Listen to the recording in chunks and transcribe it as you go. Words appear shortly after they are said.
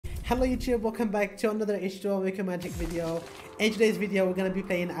Hello YouTube, welcome back to another H2O Mako Magic video. In today's video we're gonna be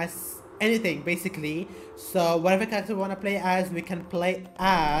playing as anything basically. So whatever character we wanna play as, we can play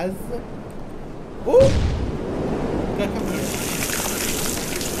as. Ooh! Go come here.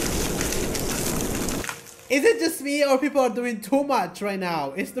 Is it just me or people are doing too much right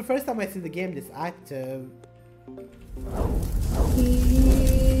now? It's the first time I see the game this active.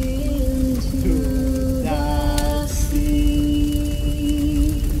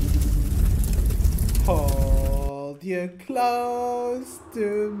 Hold you close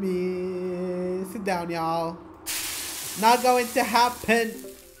to me. Sit down, y'all. Not going to happen.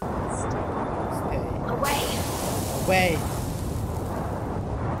 Stay. Away. Away.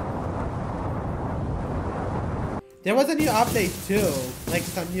 There was a new update too, like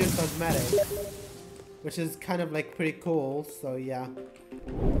some new cosmetics, which is kind of like pretty cool. So yeah.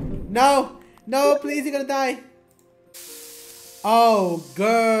 No, no, please, you're gonna die. Oh,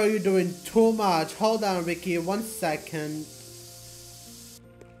 girl, you're doing too much. Hold on, Ricky, 1 second.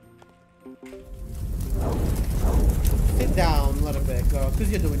 Sit down a little bit, girl, because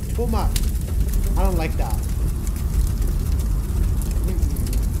you're doing too much. I don't like that.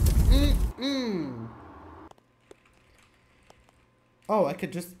 Oh, I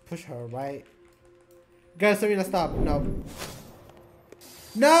could just push her, right? Girl, Sirena, stop. No.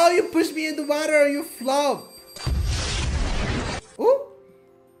 No, you pushed me in the water, you flop. Ooh.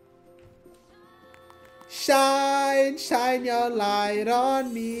 Shine, shine your light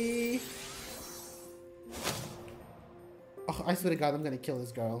on me. Oh, I swear to God, I'm gonna kill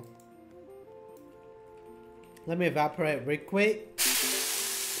this girl. Let me evaporate real quick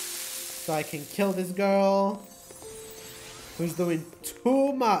so I can kill this girl who's doing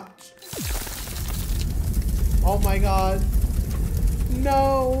too much. Oh my God.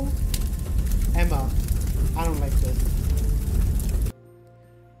 No. Emma, I don't like this.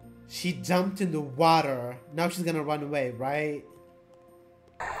 She jumped in the water. Now she's gonna run away, right?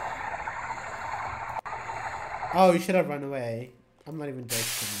 Oh, you should have run away. I'm not even joking.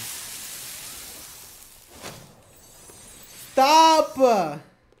 Stop!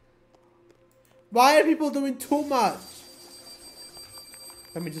 Why are people doing too much?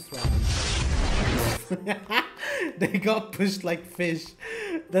 Let me just run. They got pushed like fish.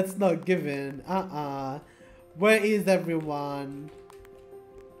 That's not given. Where is everyone?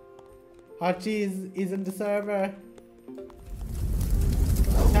 Hotcheese is in the server.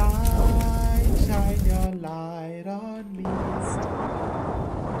 Shine, shine your light on me.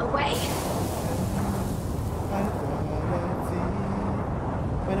 Away.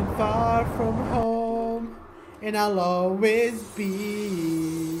 When I'm far from home, and I'll always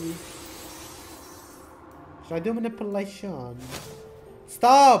be. Should I do manipulation?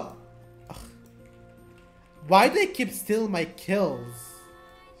 Stop! Ugh. Why do they keep stealing my kills?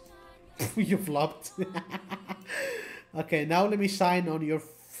 You flopped. Okay, now let me shine on your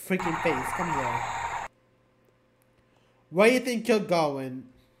freaking face. Come here. Where do you think you're going?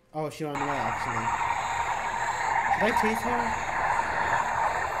 Oh, she ran away actually. Should I chase her?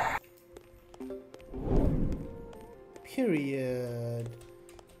 Period.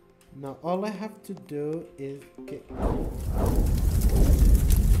 Now all I have to do is get...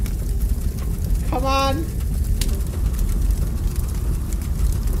 Come on!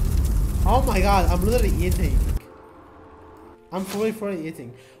 Oh my God, I'm literally eating. I'm fully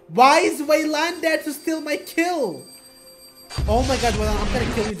eating. Why is Wayland there to steal my kill? Oh my God, Wayland, I'm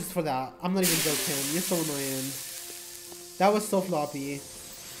gonna kill you just for that. I'm not even joking. You're so annoying. That was so floppy.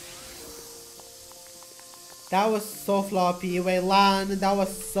 That was so floppy, Wayland. That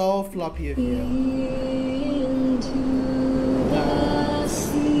was so floppy of you.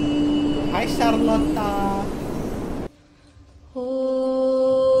 Hi, Charlotta.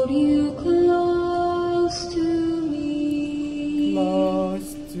 Hold you close to me.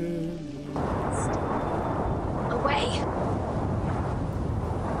 Close to me. Away.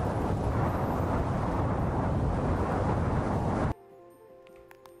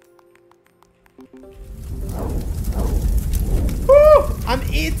 Woo! I'm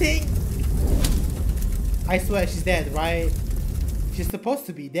eating. I swear she's dead, right? She's supposed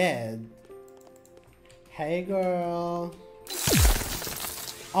to be dead. Hey, girl.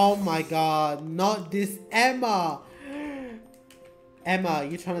 Oh my God, not this Emma. Emma,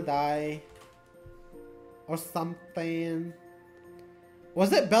 you trying to die? Or something?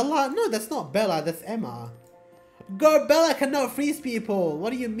 Was it Bella? No, that's not Bella, that's Emma. Girl, Bella cannot freeze people.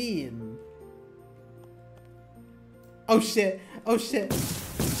 What do you mean? Oh shit, oh shit.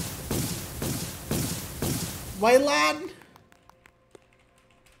 Wayland?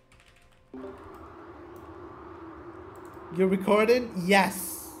 You're recording?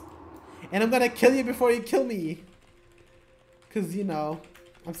 Yes. And I'm gonna kill you before you kill me. Cause you know,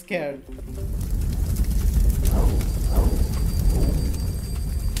 I'm scared.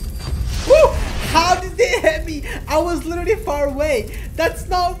 Woo! How did they hit me? I was literally far away. That's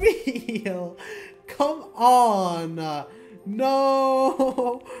not real. Come on.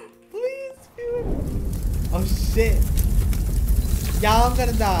 No. Please, dude. Oh shit. Yeah, I'm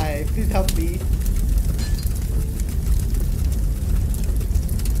gonna die. Please help me.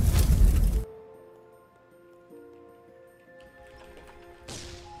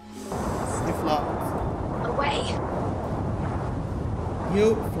 You flopped. Away.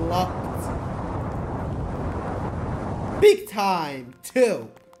 You flopped. Big time. 2.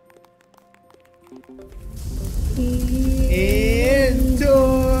 Into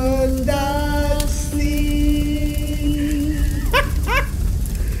the sea.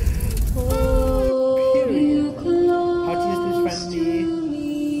 Period. Hotcheese is friendly.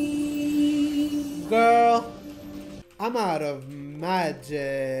 Girl, I'm out of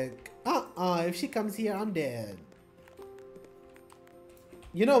magic. If she comes here, I'm dead.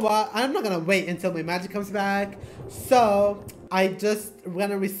 You know what? I'm not gonna wait until my magic comes back. So, I just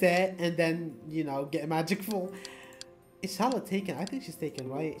gonna reset and then, you know, get magic full. Is Charlotte taken? I think she's taken,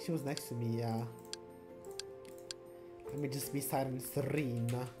 right? She was next to me, yeah. Let me just be Siren and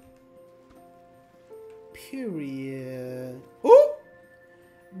Sirena. Period. Ooh!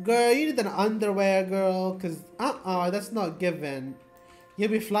 Girl, you need an underwear, girl. Cause, that's not given. You'll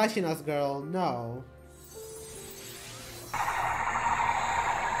be flashing us, girl. No.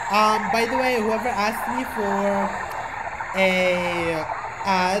 By the way, whoever asked me for a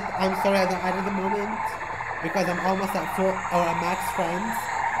ad, I'm sorry I don't add at the moment because I'm almost at full or at max friends.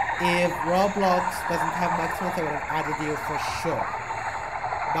 If Roblox doesn't have max friends, I would have added you for sure.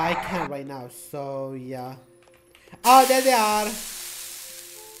 But I can't right now, so yeah. Oh, there they are.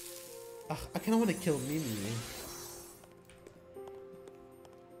 Ugh, I kind of want to kill Mimi.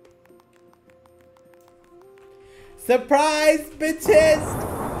 Surprise, bitches!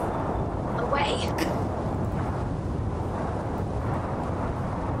 Away.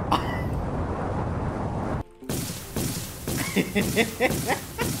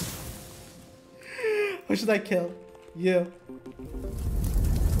 Who should I kill? You.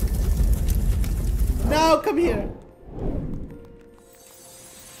 No, come here.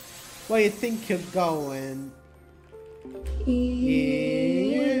 Where you think you're going?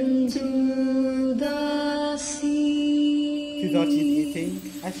 Into the sea. She's actually eating.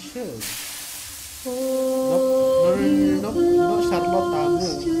 I should. Nope. No, not Charlotte.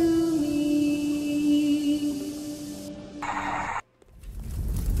 Move.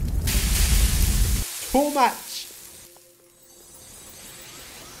 Too much.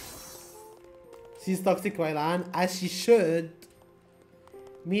 She's toxic, Rylan, as she should.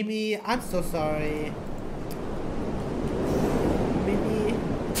 Mimi, I'm so sorry. Mimi.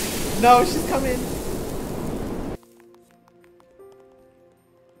 No, she's coming.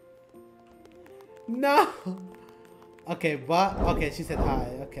 No. Okay, what? Okay, she said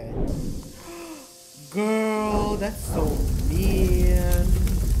hi. Okay. Girl, that's so mean.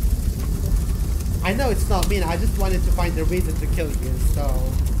 I know it's not mean. I just wanted to find a reason to kill you, so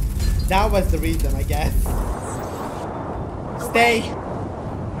that was the reason, I guess. Stay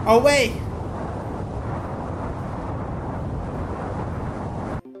away.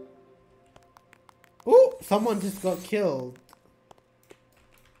 Ooh, someone just got killed.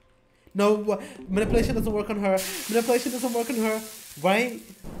 No, manipulation doesn't work on her. Manipulation doesn't work on her, right?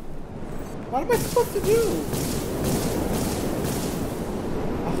 What am I supposed to do?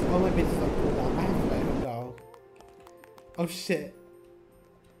 Oh, my bitch is on cooldown. I have to let her go. Oh shit.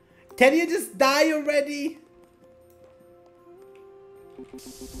 Can you just die already?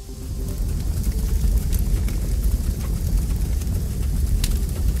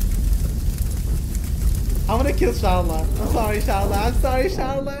 I want to kill Charlotte. I'm sorry, Charlotte. I'm sorry,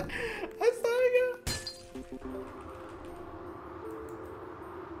 Charlotte. I'm sorry, girl.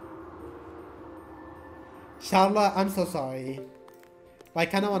 Charlotte, I'm so sorry. But I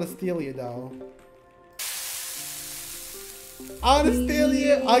kind of want to steal you, though. I want to steal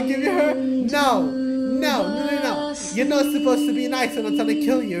you. I'll give you her. No. No. You're not supposed to be nice when I'm trying to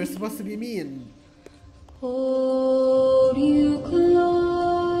kill you. You're supposed to be mean. Hold you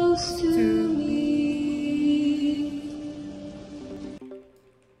close to me.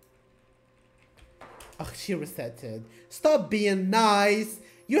 Oh, she resetted. Stop being nice.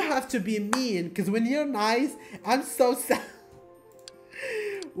 You have to be mean. Because when you're nice, I'm so sad.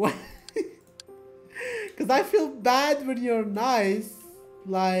 What? Because I feel bad when you're nice.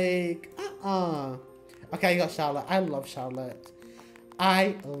 Like, Okay, I got Charlotte. I love Charlotte.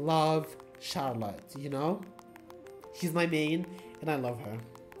 I love Charlotte, you know? She's my main, and I love her.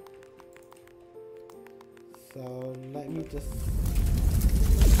 So, let me just...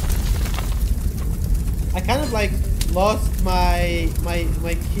 I kind of like lost my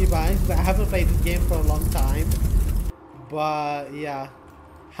keybinds, but I haven't played this game for a long time. But, yeah.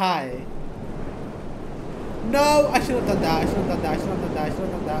 Hi. No! I should have done that. I should have done that. I should have done that. I should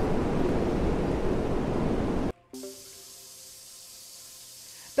have done that.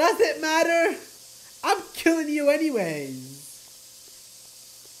 Does it matter? I'm killing you anyways.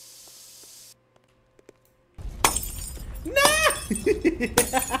 No!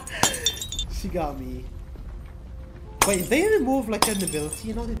 She got me. Wait, they didn't move like an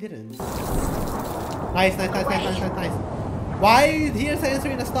ability? No, they didn't. Nice, nice, nice, nice, nice, nice, nice. Why are you here,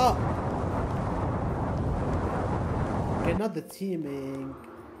 Sirena? Stop. Okay, not the teaming.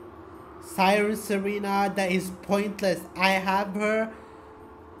 Siren, Sirena, that is pointless. I have her.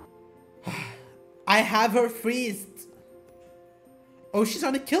 I have her freezed. Oh, she's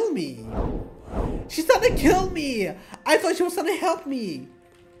trying to kill me. She's trying to kill me. I thought she was trying to help me.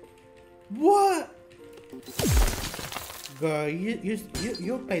 What? Girl,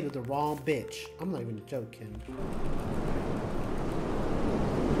 you're playing with the wrong bitch. I'm not even joking.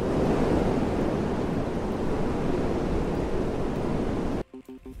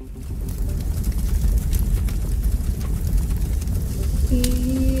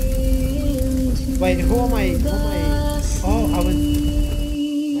 Wait, who am I? Who am I? Oh, I was...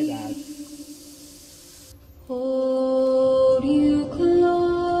 My bad. Hold you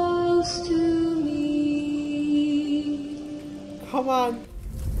close to me. Come on.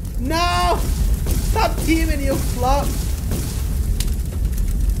 No! Stop teaming, you flop.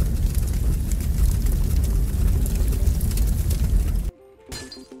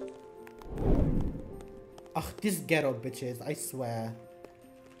 Ugh, these ghetto bitches, I swear.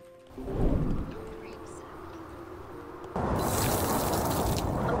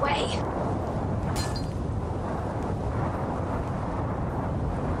 Away.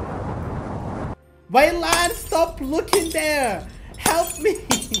 Wait, lad, stop looking there. Help me.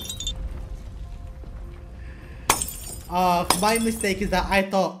 My mistake is that I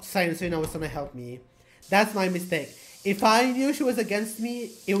thought Sirena was gonna help me. That's my mistake. If I knew she was against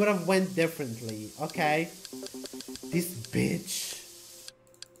me, it would have went differently, okay? This bitch.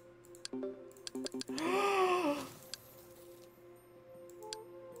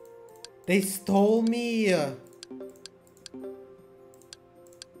 They stole me.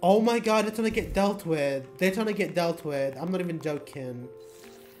 Oh my god, they're trying to get dealt with. They're trying to get dealt with. I'm not even joking.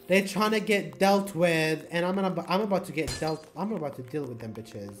 They're trying to get dealt with, and I'm about to get dealt. I'm about to deal with them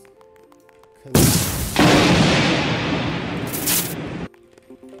bitches.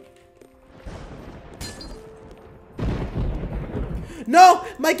 No!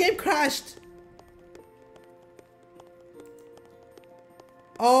 My game crashed!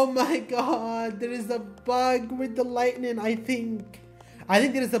 Oh my god, there is a bug with the lightning, I think. I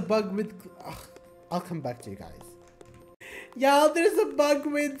think there is a bug with... Ugh, I'll come back to you guys. Y'all, there's a bug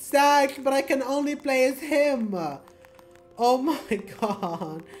with Zach, but I can only play as him. Oh my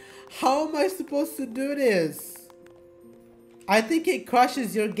god. How am I supposed to do this? I think it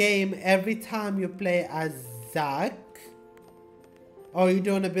crashes your game every time you play as Zach. Or you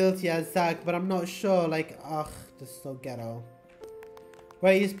do an ability as Zach, but I'm not sure. Like, ugh, this is so ghetto.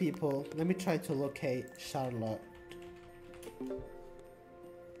 Where is people? Let me try to locate Charlotte.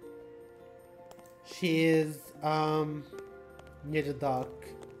 She is, near the dock.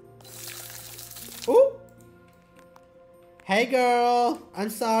 Ooh! Hey girl! I'm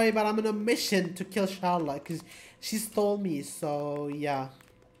sorry, but I'm on a mission to kill Charlotte because she stole me, so yeah.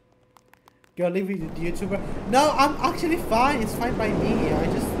 Girl, leave me the YouTuber. No, I'm actually fine. It's fine by me. I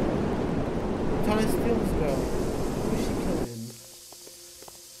just... I'm trying to steal this girl. Who is she killing?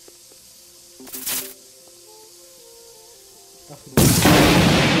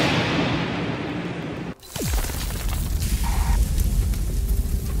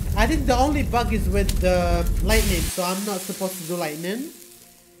 I think the only bug is with the lightning, so I'm not supposed to do lightning.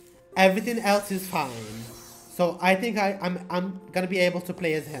 Everything else is fine. So I think I'm gonna be able to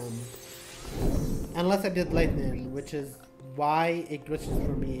play as him. Unless I did lightning, which is why it glitches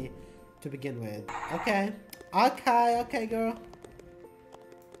for me to begin with. Okay. Okay, girl.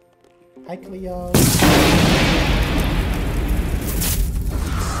 Hi, Cleo.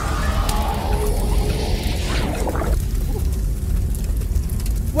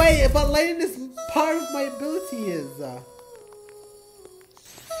 Wait, but lightning is part of my abilities.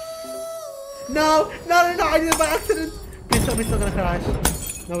 No, I did it by accident. Please tell me it's not gonna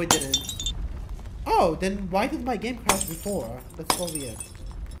crash. No, it didn't. Oh, then why did my game crash before? That's so weird.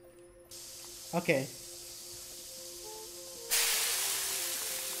 Okay.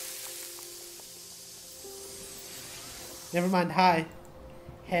 Never mind, hi.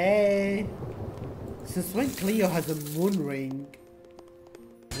 Hey. Since when Cleo has a moon ring?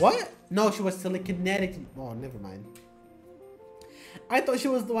 What? No, she was telekinetic. Oh, never mind. I thought she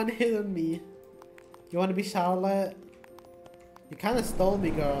was the one hitting me. You wanna be Charlotte? You kinda stole me,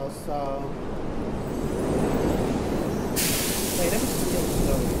 girl, so... Wait, let me just kill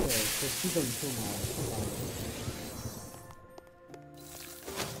Chloe first, because she's doing too much.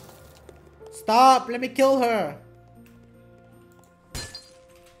 Stop! Let me kill her!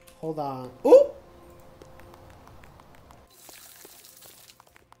 Hold on. Ooh!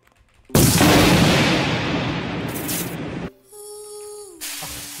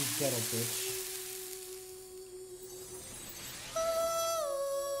 Get a bitch.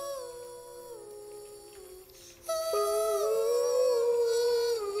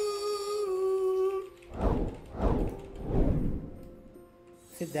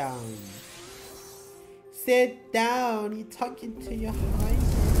 Sit down. Sit down. You're talking to your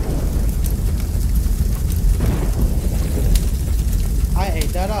highness. I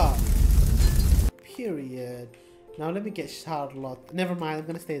ate that up. Period. Now let me get Charlotte. Never mind, I'm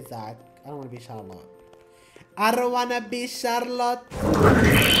gonna stay Zach. I don't wanna be Charlotte. I don't wanna be Charlotte.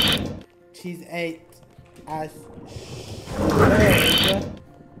 She's 8 as should.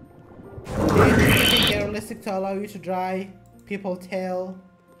 Do you think it's realistic to allow you to dry people's tail?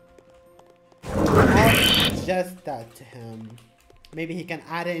 I'll suggest that to him. Maybe he can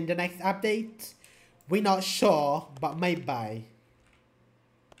add it in the next update. We're not sure, but maybe.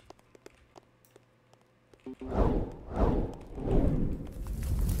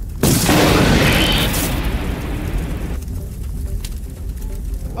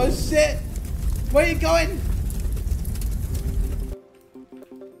 Oh shit! Where are you going?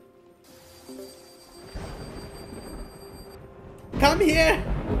 Come here!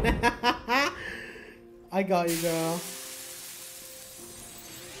 I got you, girl.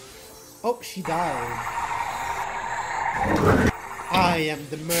 Oh, she died. I am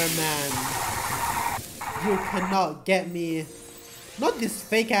the merman. You cannot get me. Not this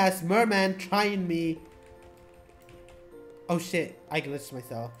fake ass merman trying me. Oh shit, I glitched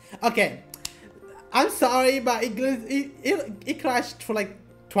myself. Okay, I'm sorry, but it crashed for like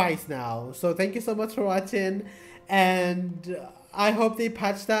twice now. So thank you so much for watching, and I hope they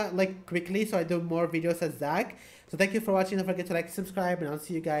patch that like quickly so I do more videos as Zach. So thank you for watching. Don't forget to like, subscribe, and I'll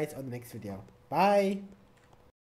see you guys on the next video. Bye.